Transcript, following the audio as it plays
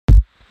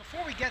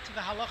get to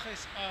the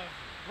halachas of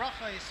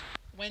brachas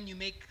when you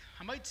make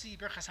hamaitzi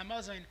berachas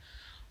hamazon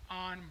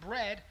on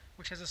bread,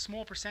 which has a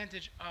small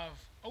percentage of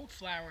oat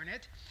flour in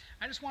it.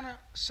 I just want to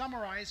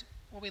summarize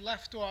what we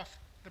left off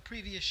the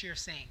previous year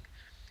saying.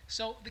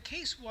 So the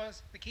case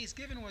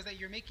given was that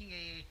you're making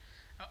a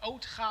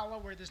oat challah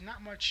where there's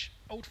not much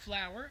oat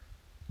flour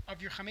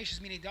of your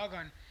chameshes mine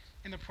dagan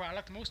in the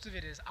product. Most of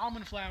it is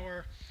almond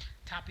flour,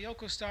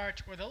 tapioca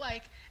starch, or the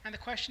like. And the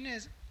question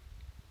is,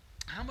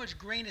 how much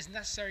grain is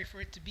necessary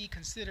for it to be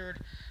considered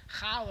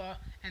challah,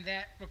 and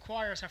that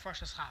requires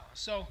hafrashas challah.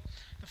 So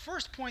the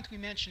first point we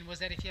mentioned was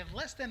that if you have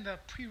less than the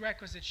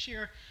prerequisite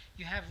shear,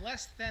 you have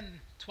less than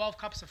 12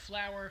 cups of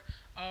flour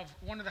of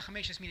one of the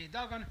chameshes mine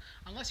dagan,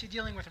 unless you're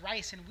dealing with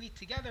rice and wheat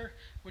together,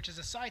 which is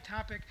a side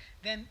topic,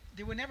 then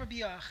there would never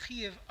be a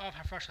chiyuv of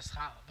hafrashas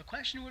challah. The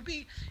question would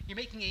be, you're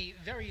making a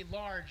very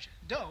large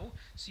dough,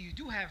 so you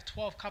do have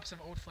 12 cups of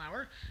oat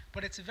flour,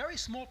 but it's a very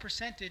small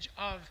percentage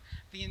of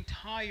the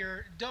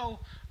entire dough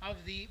of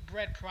the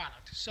bread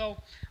product. So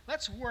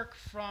let's work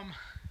from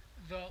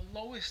the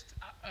lowest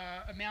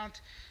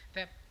amount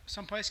that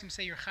some poskim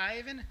say you're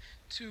chayivin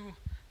to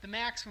the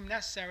maximum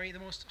necessary, the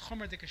most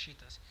chomer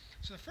dikashitas.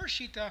 So the first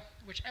shita,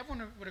 which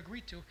everyone would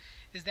agree to,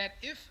 is that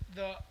if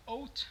the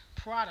oat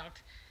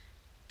product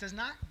does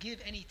not give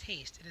any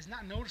taste, it is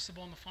not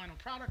noticeable in the final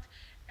product,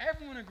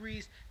 everyone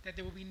agrees that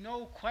there will be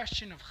no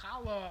question of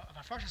challah, of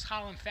hafrashas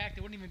challah. In fact,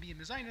 there wouldn't even be a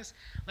mezainis.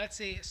 Let's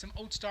say some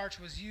oat starch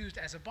was used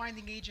as a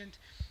binding agent,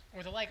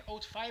 or the like,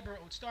 oat fiber,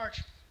 oat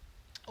starch,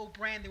 oat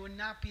bran, there would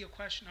not be a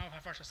question of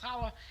hafrashas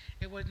challah.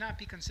 It would not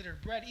be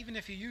considered bread. Even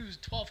if you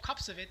used 12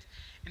 cups of it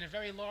in a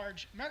very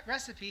large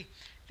recipe,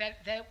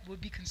 that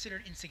would be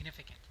considered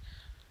insignificant.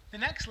 The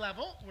next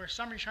level, where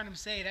some Rishonim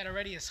say that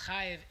already is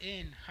chayiv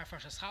in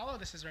hafrashas challah,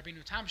 this is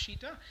Rabbeinu Tam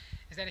Shita,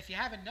 is that if you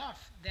have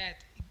enough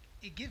that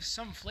it gives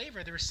some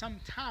flavor, there is some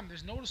tam,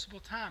 there's noticeable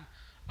tam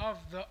of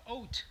the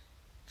oat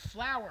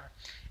flour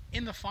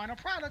in the final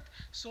product,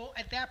 so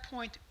at that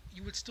point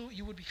you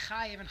would be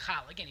chayiv and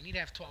chal. Again, you need to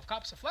have 12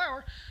 cups of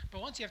flour,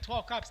 but once you have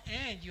 12 cups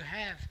and you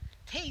have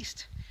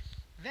taste,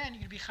 then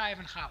you'd be chayiv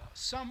and challah.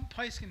 Some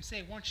poskim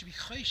say one should be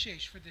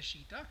chayshesh for the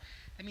shita.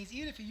 That means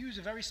even if you use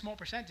a very small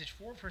percentage,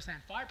 4%, 5%,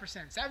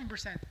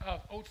 7%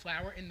 of oat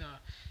flour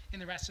in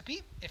the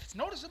recipe, if it's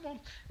noticeable,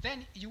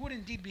 then you would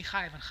indeed be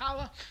chayiv and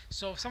challah.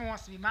 So if someone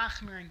wants to be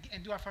machmir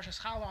and do hafrashas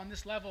challah on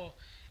this level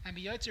and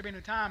be yotzer ben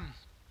utam,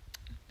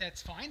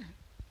 that's fine,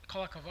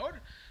 kol hakavod.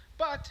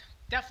 But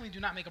definitely do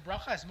not make a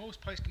bracha, as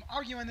most poskim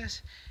argue on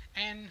this,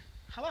 and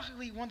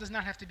halachically one does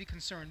not have to be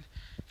concerned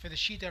for the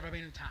shita of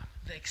Rabbeinu Tam.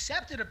 The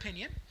accepted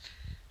opinion,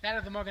 that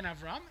of the Magen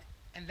Avram,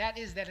 and that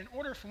is that in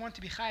order for one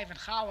to be chayiv and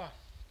challah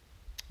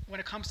when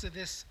it comes to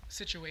this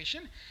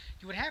situation,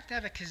 you would have to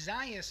have a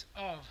kazayas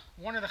of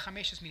one of the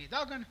chameshes mine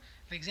dagan.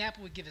 The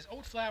example we give is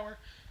oat flour.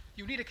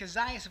 You need a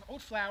kazayas of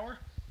oat flour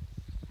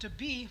to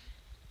be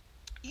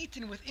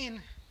eaten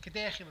within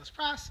kedei achilas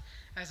pras.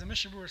 As the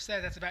Mishnah Berurah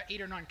said, that's about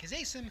 8 or 9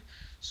 kazesim.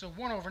 So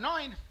 1 over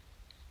 9,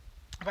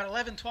 about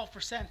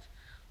 11-12%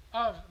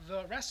 of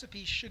the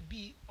recipe should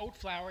be oat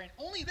flour, and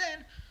only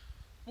then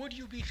would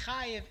you be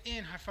chayiv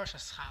in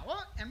hafrashas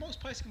challah. And most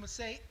poskim would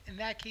say, in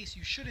that case,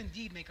 you should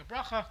indeed make a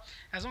bracha,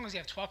 as long as you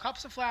have 12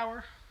 cups of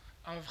flour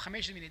of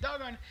chameshes mine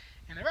dagan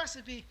in the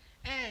recipe,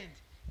 and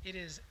it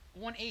is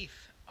 1/8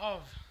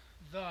 of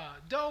the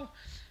dough,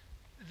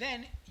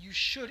 then you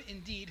should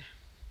indeed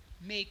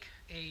make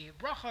a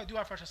bracha, do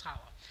hafrashas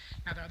challah.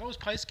 Now there are those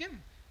poskim,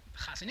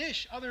 Chazon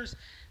Ish, others,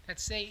 that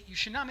say you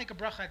should not make a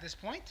bracha at this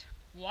point.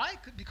 Why?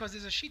 Because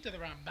there's a shita of the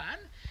Ramban,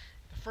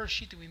 the first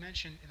shita we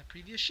mentioned in the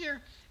previous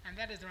year, and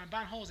that is the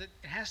Ramban holds that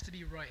it has to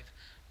be roiv.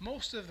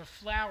 Most of the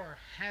flour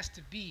has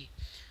to be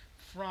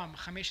from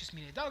chameshes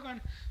mine dagan.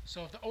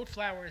 So if the oat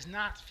flour is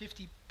not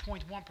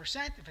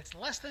 50.1%, if it's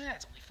less than that,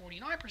 it's only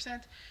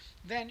 49%,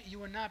 then you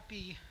would not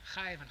be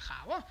chayiv and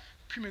challah.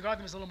 Pri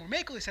Megadim is a little more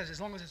makel. He says as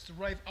long as it's the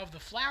roiv of the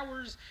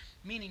flours,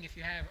 meaning if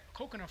you have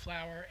coconut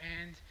flour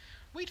and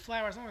wheat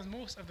flour, as long as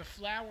most of the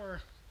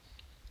flour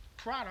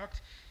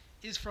product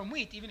is from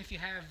wheat, even if you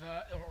have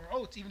or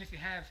oats, even if you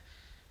have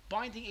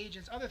binding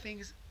agents, other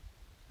things,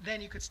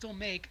 then you could still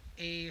be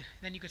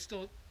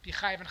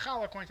chayiv and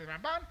challah according to the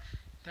Ramban.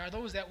 There are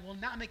those that will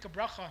not make a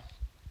bracha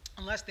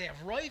unless they have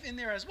roiv in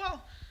there as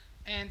well.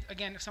 And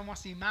again, if someone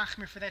wants to be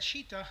machmir for that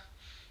shita,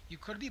 you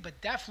could be, but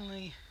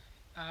definitely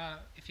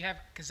if you have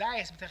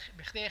kazayas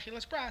b'chdei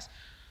achilas pras,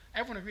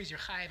 everyone agrees you're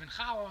chayiv and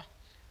challah.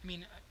 I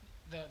mean,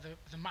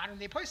 the modern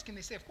day poskim,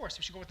 they say, of course,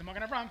 you should go with the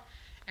Magen Avram,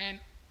 and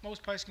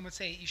most poskim would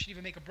say you should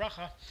even make a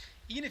bracha,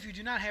 even if you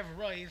do not have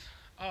roiv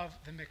of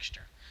the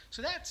mixture.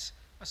 So that's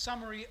a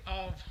summary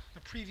of the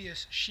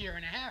previous shear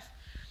and a half.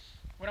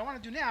 What I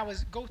want to do now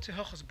is go to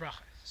hilchos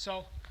bracha.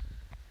 So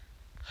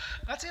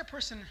let's say a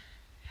person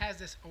has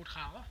this oat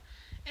challah,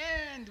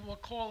 and we'll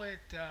call it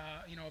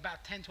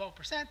about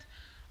 10-12%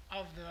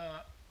 of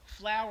the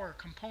flour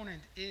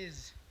component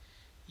is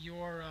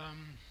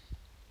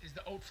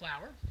the oat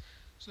flour.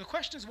 So the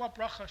question is, what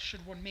bracha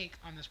should one make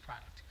on this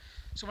product?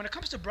 So when it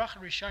comes to bracha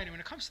rishayna, when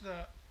it comes to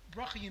the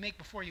bracha you make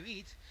before you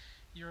eat,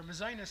 your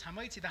mezainis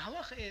hamaitzi. The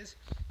halacha is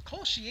kol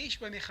sheyesh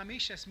by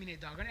mechamishes mine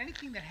dagan.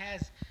 Anything that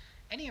has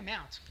any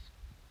amount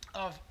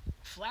of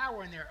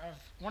flour in there of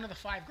one of the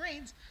 5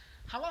 grains,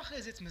 halacha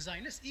is it's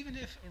mezainis, even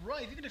if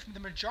roiv, even if the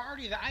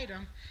majority of the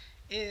item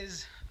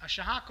is a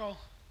shahako.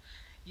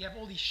 You have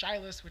all these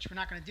shilas, which we're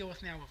not going to deal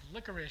with now, of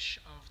licorice,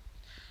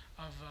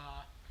 of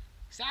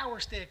sour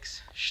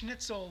sticks,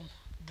 schnitzel,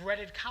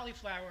 breaded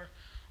cauliflower,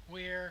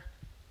 where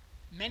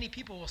many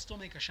people will still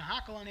make a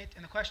shahakal on it.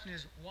 And the question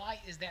is, why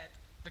is that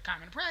the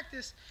common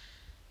practice?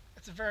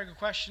 That's a very good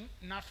question.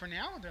 Not for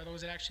now. There are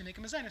those that actually make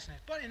a mezainis in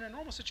it. But in a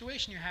normal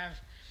situation, you have,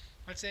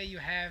 let's say, you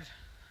have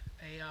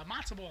a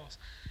matzah balls,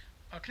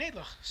 a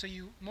knedlach. So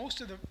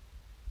most of the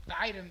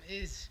item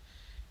is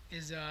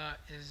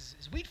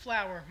wheat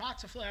flour,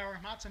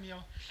 matzah meal.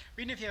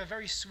 Or even if you have a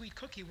very sweet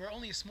cookie where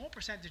only a small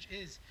percentage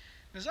is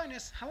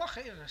mezainis,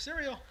 halacha is a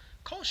cereal.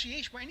 Kol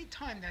sheyesh, by any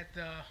time that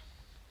the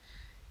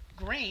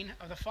grain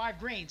of the 5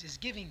 grains is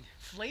giving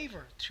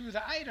flavor to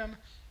the item,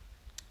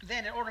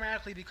 then it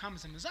automatically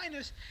becomes a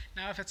mezainis.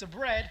 Now, if it's a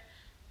bread,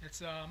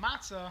 it's a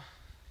matzah,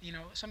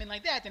 something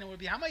like that, then it would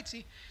be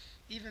hamaitzi,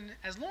 even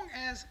as long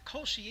as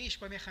kol sheyesh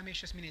by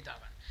mechameshes mini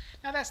dagan.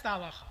 Now, that's the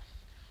halacha.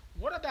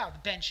 What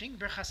about benching,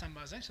 birchas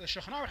hamazon? So the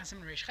Shulchan Aruch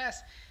Siman Reish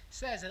Ches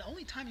says that the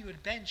only time you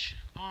would bench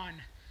on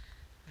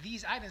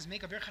these items,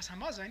 make a birchas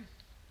hamazon,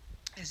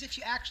 is if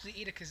you actually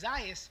ate a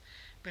kazayis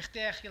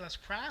b'chtei achilas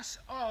pras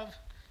of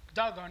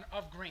dagan,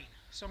 of grain.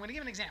 So I'm going to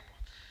give an example.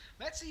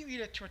 Let's say you eat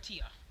a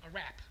tortilla, a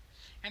wrap,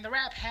 and the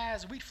wrap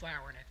has wheat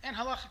flour in it. And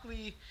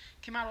halachically,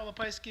 Kimat Ola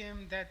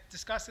Paiskim that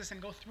discuss this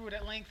and go through it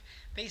at length,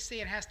 they say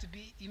it has to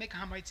be, you make a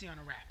hamaitzi on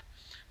a wrap.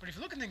 But if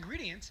you look at the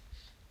ingredients,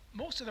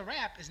 most of the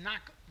wrap is not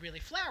really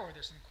flour.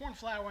 There's some corn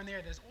flour in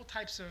there. There's all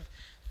types of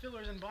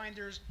fillers and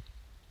binders.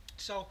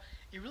 So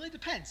it really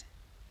depends.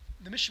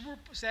 The Mishnah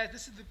says,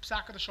 this is the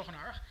psak of the Shulchan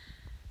Aruch,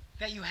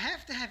 that you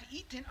have to have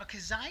eaten a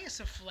kazayas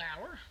of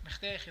flour,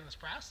 b'chtei achilas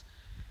pras,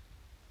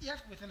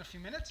 within a few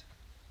minutes.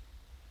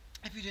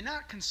 If you do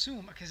not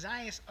consume a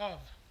kazayas of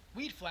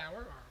wheat flour,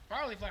 or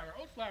barley flour,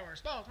 oat flour, or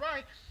spelt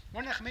rye,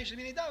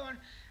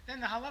 then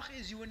the halach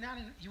is you would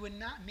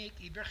not make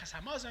a birchas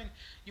hamazon.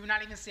 You would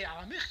not even say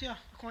ala michya,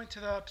 according to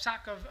the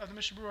psak of the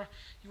Mishnah Berurah.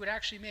 You would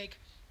actually make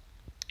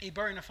a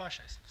bari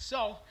nefashos.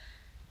 So,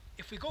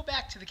 if we go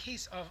back to the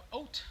case of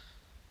oat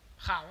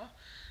challah,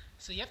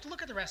 so you have to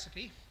look at the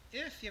recipe.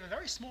 If you have a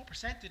very small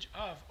percentage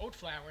of oat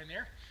flour in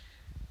there,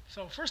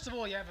 so first of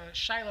all, you have a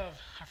shaila of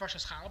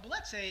hafrashas challah, but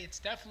let's say it's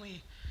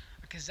definitely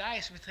a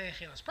kazayis v'tei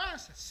achilas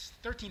pras, it's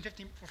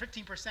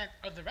 15%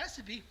 of the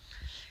recipe,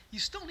 you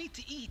still need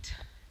to eat,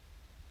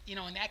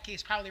 in that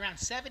case, probably around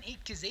 7-8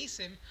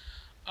 kazesim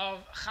of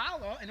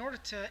challah in order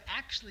to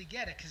actually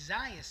get a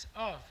kazayis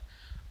of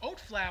oat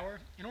flour,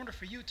 in order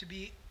for you to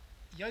be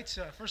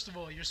yaitza, first of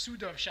all, your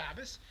suda of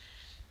Shabbos,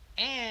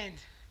 and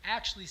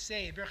actually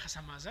say birchas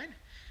hamazon.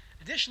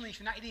 Additionally, if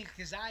you're not eating a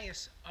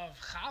kazayas of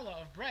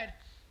challah, of bread,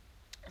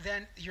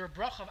 then your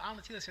bracha of al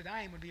natilas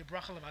yadayim would be a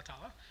bracha of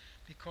atala,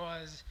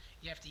 because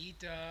you have to eat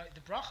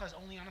the bracha is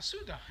only on a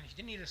suda. And if you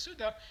didn't eat a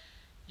suda,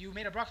 you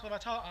made a bracha of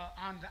atala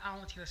on the al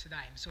natilas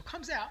yadayim. So it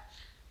comes out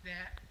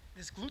that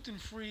this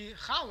gluten-free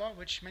challah,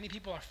 which many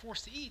people are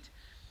forced to eat,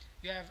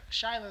 you have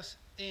shilas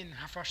in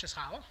hafrashas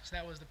challah. So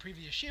that was the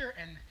previous year,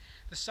 and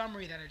the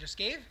summary that I just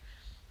gave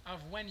of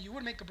when you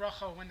would make a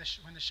bracha, when the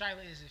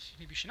shaila is if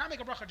maybe you should not make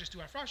a bracha, just do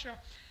hafrasha.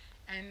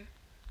 And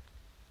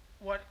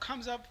what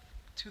comes up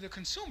to the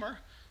consumer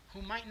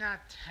who might not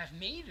have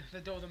made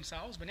the dough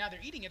themselves, but now they're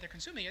eating it, they're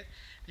consuming it,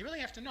 they really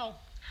have to know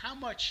how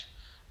much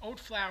oat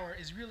flour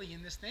is really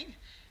in this thing,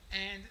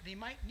 and they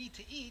might need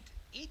to eat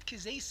 8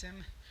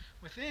 kazesim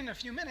within a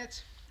few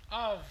minutes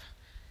of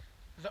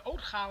the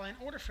oat challah in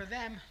order for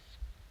them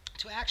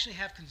to actually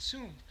have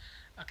consumed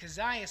a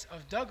kazayas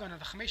of dagan, of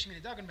the chamesh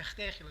mina dagan,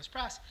 b'chtei achilas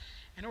pras,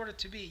 in order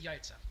to be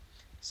yaitza.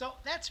 So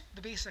that's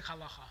the basic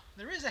halacha.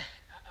 There is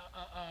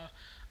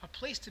a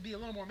place to be a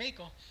little more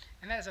makel,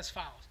 and that is as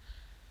follows.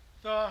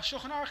 The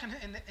Shulchan Aruch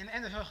in the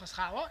end of Hilchos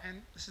Challah,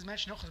 and this is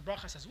mentioned in Hilchos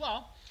Brachas as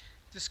well,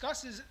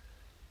 discusses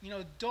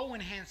dough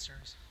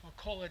enhancers. We'll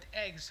call it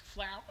eggs,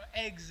 flour,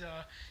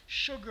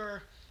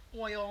 sugar,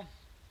 oil.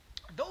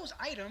 Those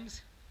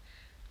items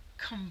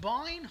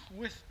combine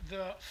with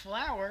the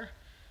flour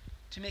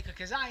to make a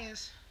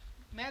kazayas.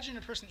 Imagine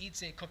a person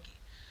eats a cookie.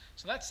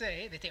 So let's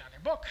say they take out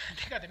their book,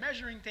 they got their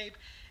measuring tape,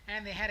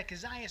 and they had a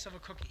kazayas of a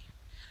cookie.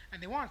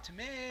 And they want to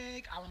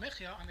make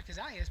alamichya on the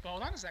kazayas, but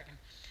hold on a second.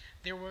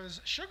 There was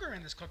sugar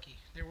in this cookie.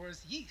 There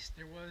was yeast.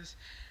 There was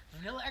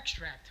vanilla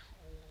extract.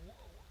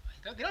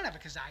 They don't have a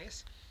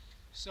kazayas.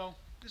 So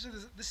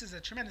this is a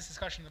tremendous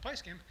discussion in the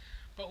Paiskim.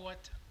 But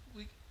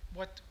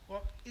what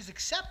is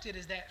accepted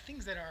is that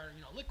things that are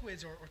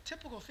liquids or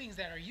typical things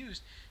that are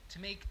used to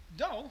make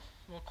dough,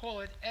 we'll call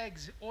it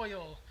eggs,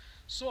 oil,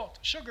 salt,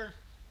 sugar.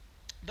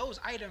 Those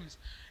items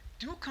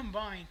do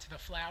combine to the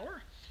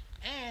flour,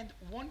 and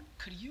one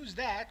could use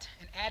that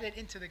and add it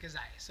into the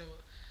kazayas. So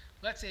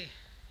let's say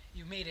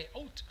you made an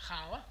oat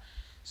challah,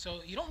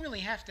 so you don't really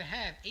have to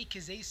have 8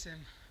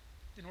 kazesim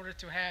in order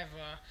to have,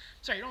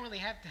 you don't really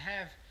have to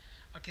have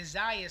a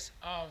kazayas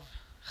of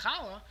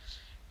challah,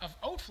 of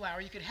oat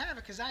flour, you could have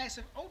a kazayas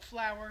of oat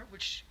flour,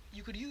 which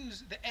you could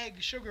use the egg,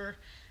 sugar,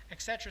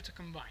 etc. to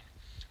combine.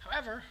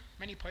 However,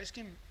 many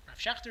poskim, Rav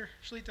Shachter,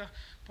 Shlita,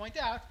 point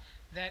out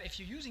that if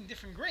you're using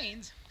different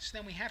grains, so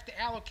then we have to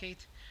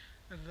allocate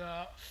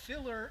the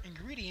filler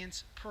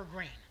ingredients per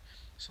grain.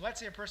 So let's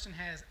say a person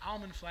has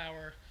almond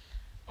flour,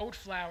 oat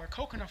flour,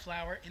 coconut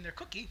flour in their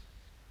cookie,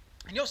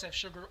 and you also have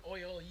sugar,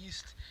 oil,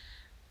 yeast,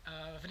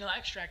 vanilla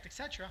extract,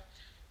 etc.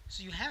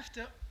 So you have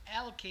to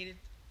allocate it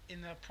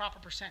in the proper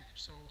percentage.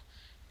 So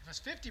if it's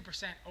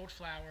 50% oat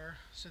flour,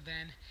 so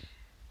then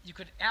you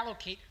could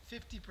allocate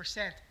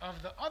 50%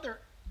 of the other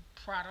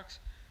products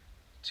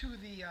to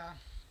the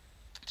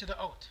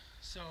oat.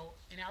 So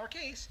in our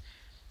case,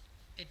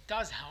 it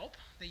does help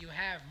that you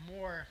have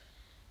more.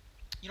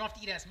 You don't have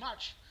to eat as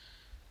much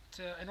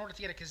in order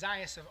to get a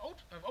kazayas of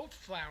oat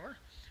flour,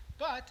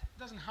 but it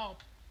doesn't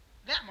help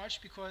that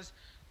much because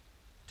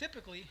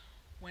typically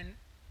when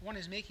one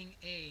is making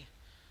a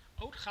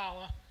oat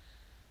challah,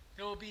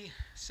 there will be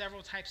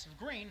several types of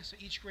grain, so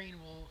each grain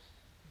will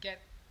get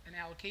an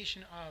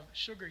allocation of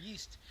sugar,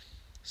 yeast,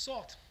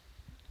 salt,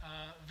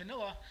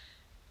 vanilla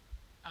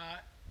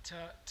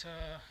to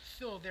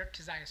fill their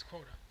kazayas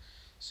quota.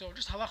 So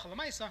just halacha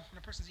l'maisa, when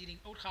a person's eating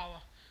oat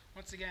challah,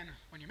 once again,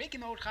 when you're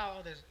making the oat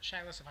challah, there's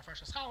shilas of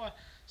afarshas challah,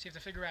 so you have to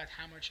figure out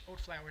how much oat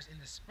flour is in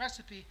this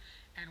recipe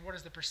and what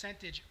is the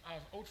percentage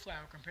of oat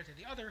flour compared to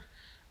the other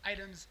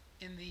items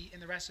in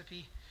the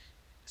recipe,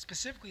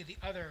 specifically the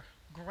other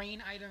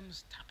grain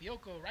items,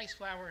 tapioca, rice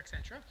flour,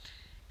 etc.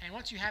 And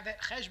once you have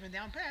that cheshbon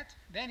down pat,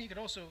 then you could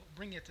also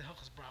bring it to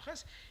Hilchas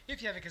Brachas.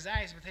 If you have a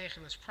kazayas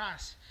b'teicheles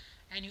pras,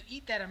 and you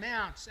eat that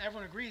amount, so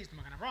everyone agrees, the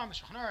Magen Avraham, the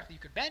Shulchan Aruch, that you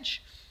could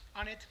bench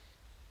on it.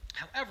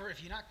 However,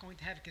 if you're not going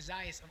to have a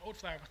kazayas of oat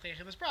flour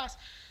b'teicheles pras,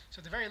 so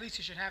at the very least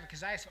you should have a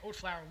kazayas of oat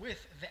flour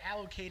with the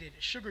allocated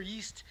sugar,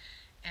 yeast,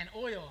 and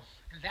oil,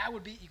 and that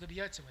would be, you could be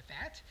yotze with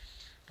that.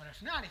 But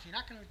if not, if you're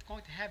not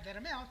going to have that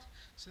amount,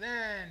 so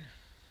then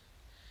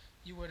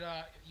you would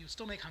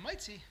still make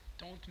hamaitzi.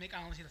 Don't make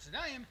al nesilas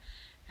yadayim,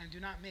 and do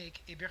not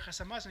make a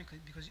birchas hamazon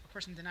because a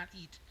person did not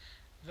eat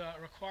the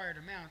required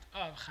amount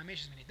of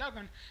chameshes mini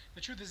dagon.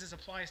 The truth is, this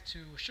applies to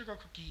sugar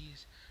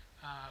cookies,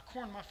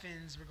 corn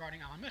muffins,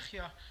 regarding al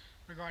michya,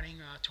 regarding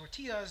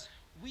tortillas,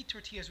 wheat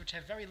tortillas, which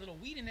have very little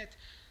wheat in it.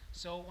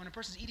 So when a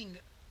person's eating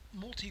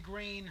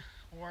multi-grain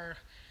or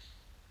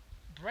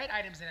bread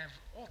items that have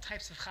all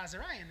types of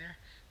chazarai in there,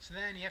 so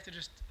then you have to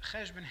just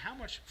cheshbon how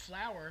much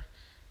flour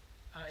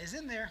is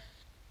in there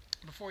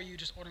before you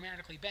just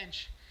automatically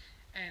bench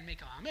and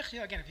make a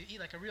michya. Again, if you eat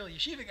like a real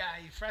yeshiva guy,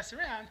 you press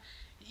around,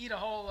 you eat a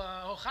whole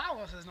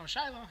challah, so there's no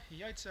shiloh,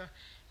 you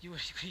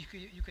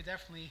could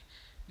definitely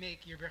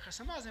make your birchas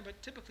hamazon.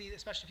 But typically,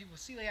 especially people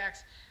with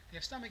celiacs, they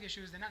have stomach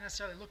issues. They're not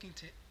necessarily looking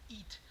to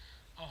eat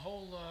a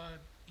whole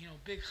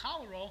big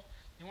challah roll.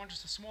 They want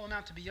just a small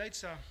amount to be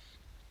yaitza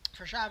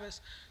for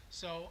Shabbos.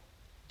 So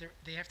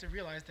they have to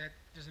realize that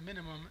there's a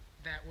minimum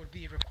that would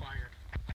be required.